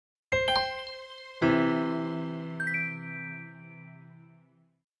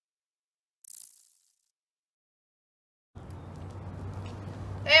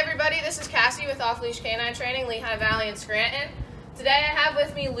Hey everybody, this is Cassie with Off Leash Canine Training, Lehigh Valley and Scranton. Today I have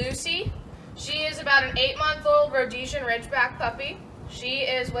with me Lucy. She is about an 8-month-old Rhodesian Ridgeback puppy. She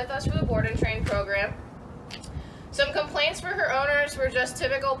is with us for the board and train program. Some complaints for her owners were just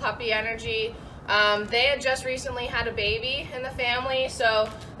typical puppy energy. They had just recently had a baby in the family, so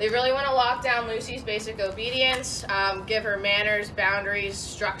they really want to lock down Lucy's basic obedience, give her manners, boundaries,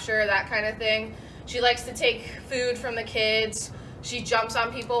 structure, that kind of thing. She likes to take food from the kids. She jumps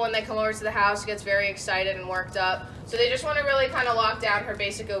on people when they come over to the house, gets very excited and worked up. So they just want to really kind of lock down her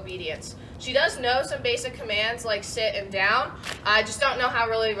basic obedience. She does know some basic commands like sit and down. I just don't know how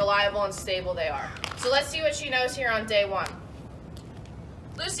really reliable and stable they are. So let's see what she knows here on day 1.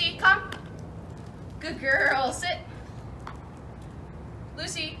 Lucy, come. Good girl, sit.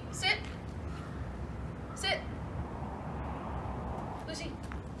 Lucy, sit. Sit. Lucy,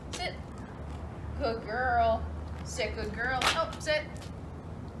 sit. Good girl. Sit, good girl. Oh, sit.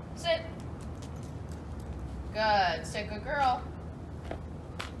 Sit. Good. Sit, good girl.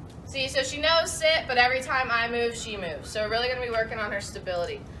 See, so she knows sit, but every time I move, she moves. So we're really going to be working on her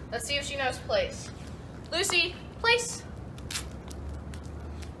stability. Let's see if she knows place. Lucy, place.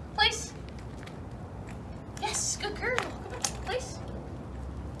 Place. Yes, good girl. Come on, place.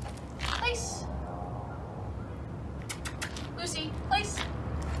 Place. Lucy, place.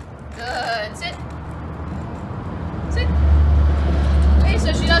 Good. Sit. Sit. Okay,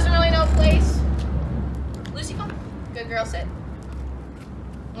 so she doesn't really know place. Lucy, come. Good girl, sit.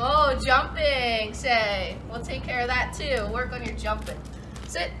 Oh, jumping, say. We'll take care of that too. Work on your jumping.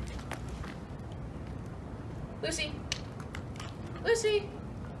 Sit. Lucy. Lucy.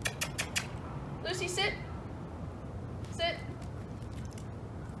 Lucy, sit. Sit.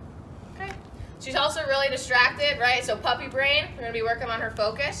 Okay. She's also really distracted, right? So puppy brain, we're going to be working on her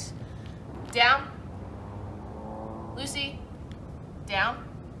focus. Down. Lucy. Down.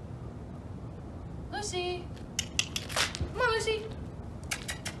 Lucy. Come on, Lucy.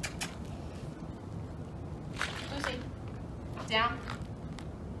 Lucy. Down.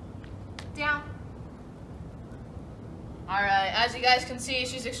 Down. Alright, as you guys can see,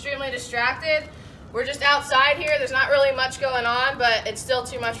 she's extremely distracted. We're just outside here. There's not really much going on, but it's still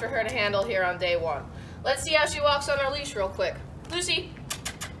too much for her to handle here on day 1. Let's see how she walks on her leash real quick. Lucy.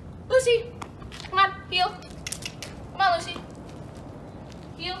 Lucy. Come on, heel. Come on, Lucy.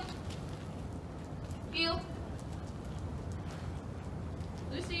 Heel. Heel.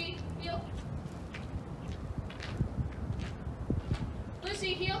 Lucy, heel.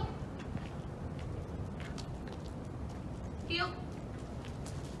 Lucy, heel. Heel.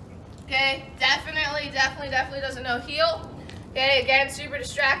 Okay, definitely doesn't know heel. Okay, again, super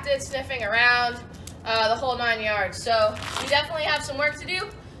distracted, sniffing around, the whole 9 yards. So we definitely have some work to do.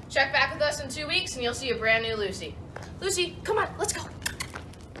 Check back with us in 2 weeks and you'll see a brand new Lucy. Lucy, come on, let's go.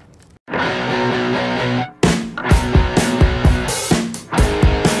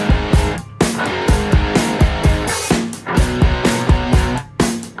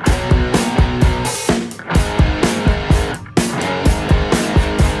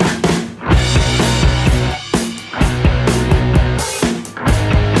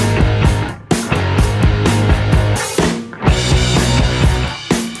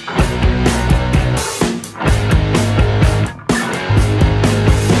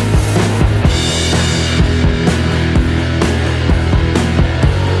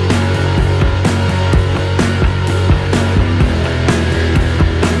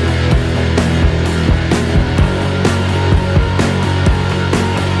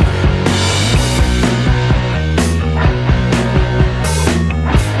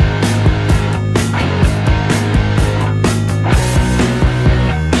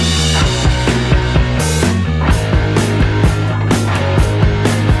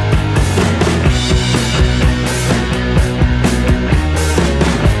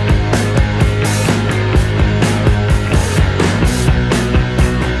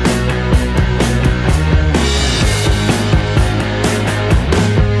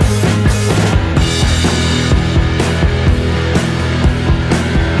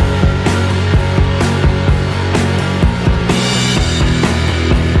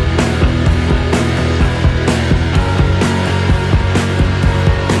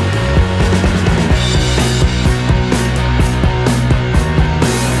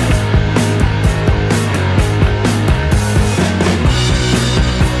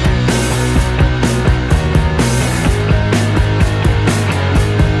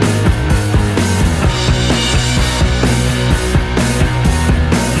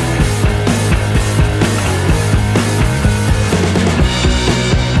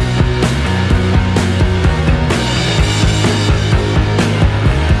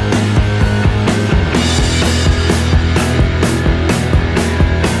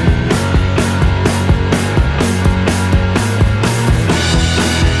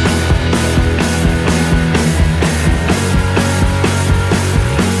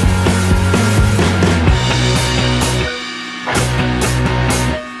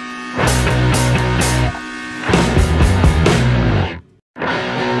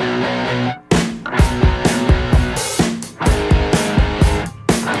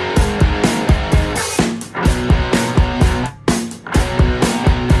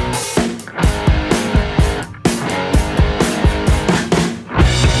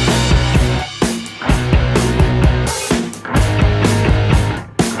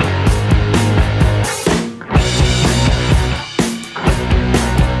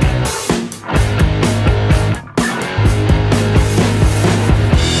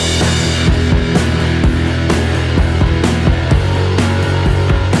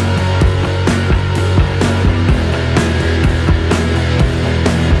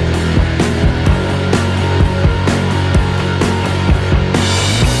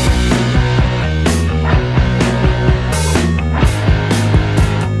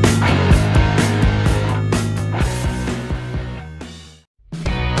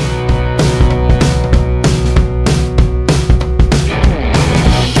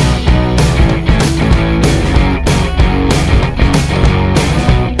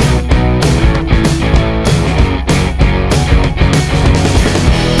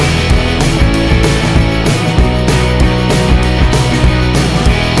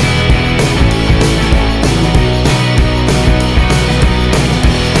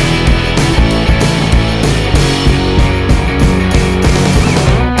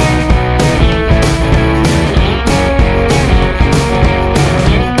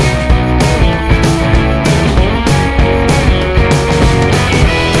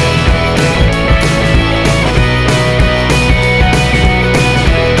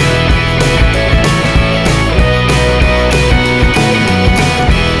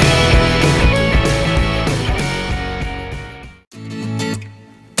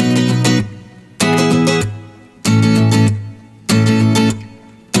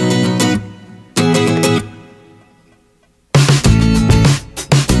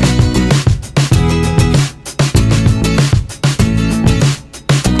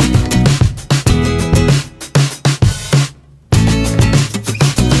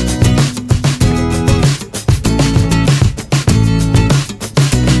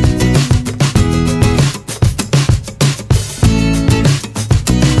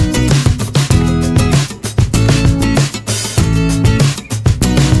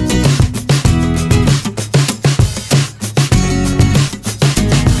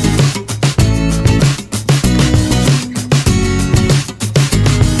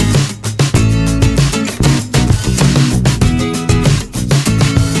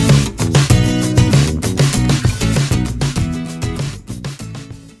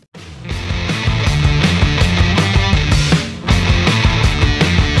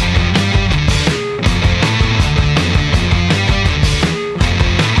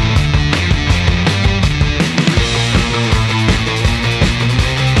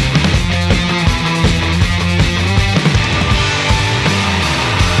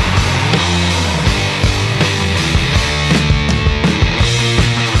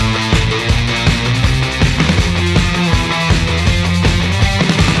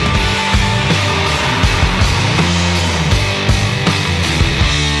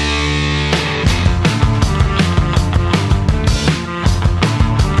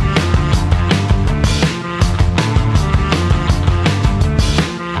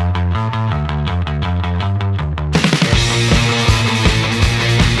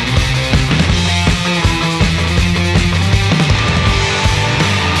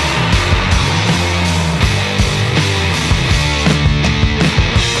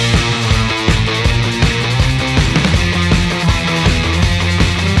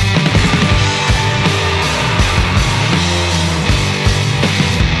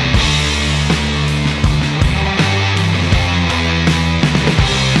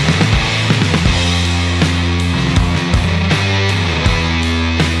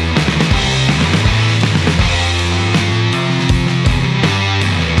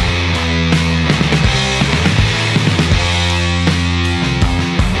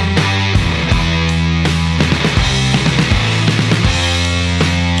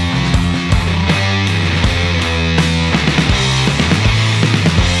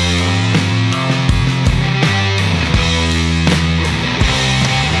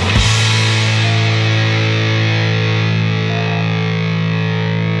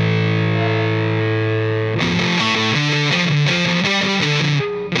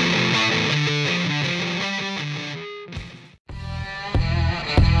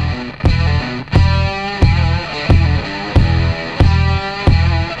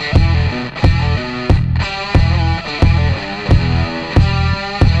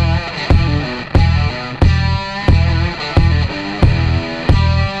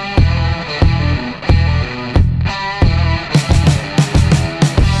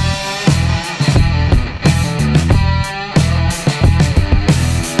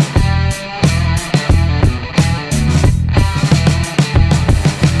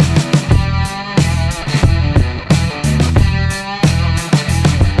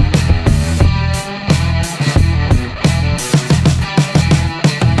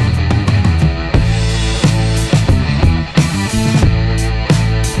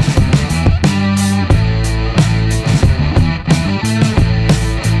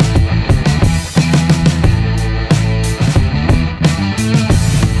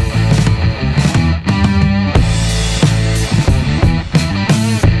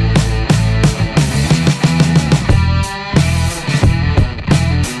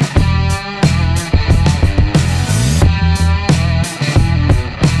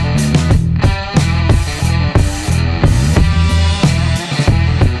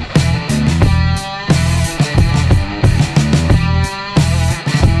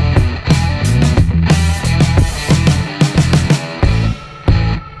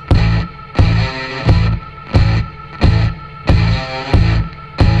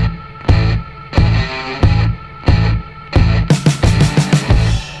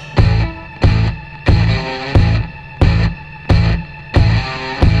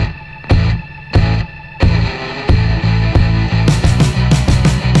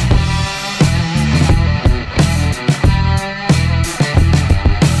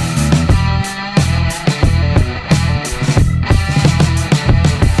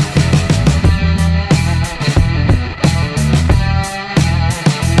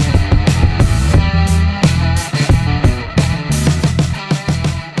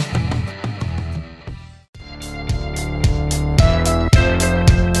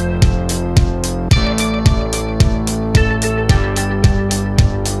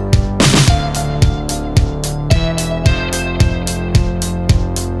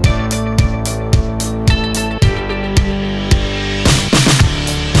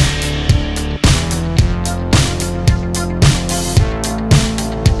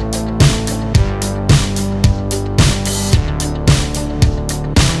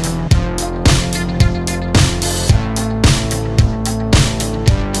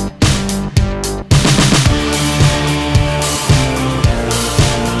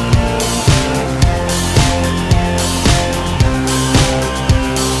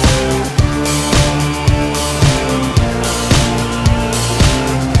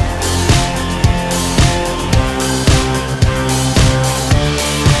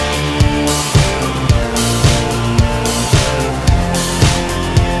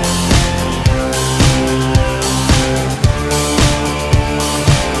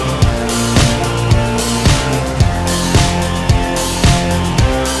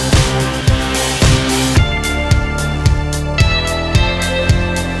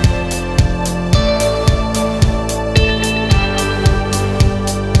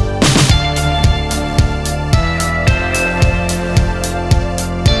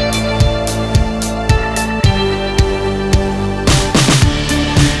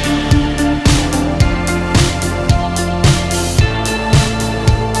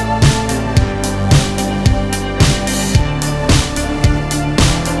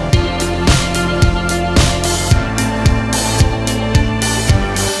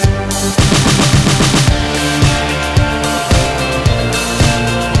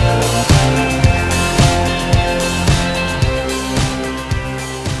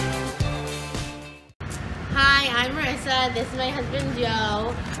 my husband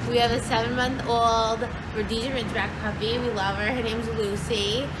Joe. We have a 7-month-old Rhodesian Ridgeback puppy. We love her. Her name's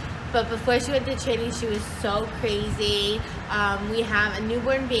Lucy. But before she went to training, she was so crazy. We have a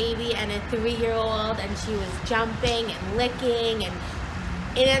newborn baby and a 3-year-old, and she was jumping and licking and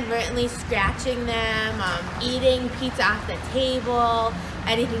inadvertently scratching them, eating pizza off the table.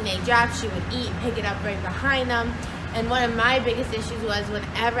 Anything they dropped, she would eat, pick it up right behind them. And one of my biggest issues was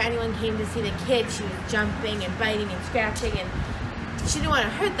whenever anyone came to see the kids, she was jumping and biting and scratching, and she didn't want to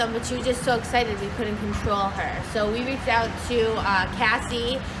hurt them, but she was just so excited we couldn't control her. So we reached out to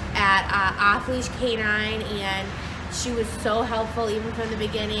Cassie at Off Leash Canine, and she was so helpful even from the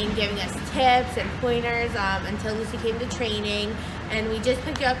beginning, giving us tips and pointers until Lucy came to training. And we just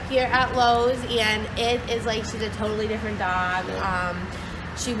picked her up here at Lowe's, and it is like she's a totally different dog.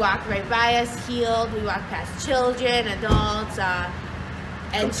 She walked right by us, healed. We walked past children, adults,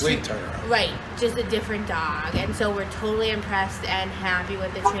 and complete turnaround. Right, just a different dog. And so we're totally impressed and happy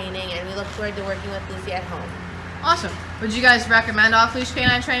with the training, and we look forward to working with Lucy at home. Awesome. Would you guys recommend off-leash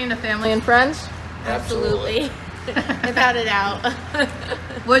canine training to family and friends? Absolutely. Without a doubt.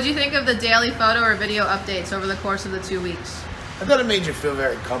 What did you think of the daily photo or video updates over the course of the 2 weeks? I thought it made you feel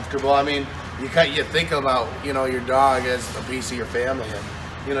very comfortable. I mean, you think about, your dog as a piece of your family, and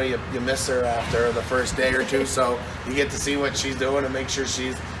you miss her after the first day or two, so you get to see what she's doing and make sure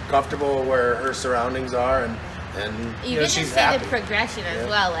she's comfortable where her surroundings are, and you get she's to see happy. the progression as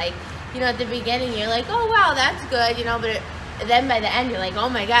well. Like, at the beginning you're like, oh wow, that's good, but then by the end you're like, oh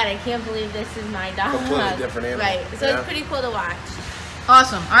my god, I can't believe this is my dog. Completely different animal. Right, so it's pretty cool to watch.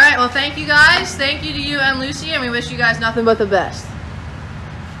 Awesome. All right, well, thank you guys. Thank you to you and Lucy, and we wish you guys nothing but the best.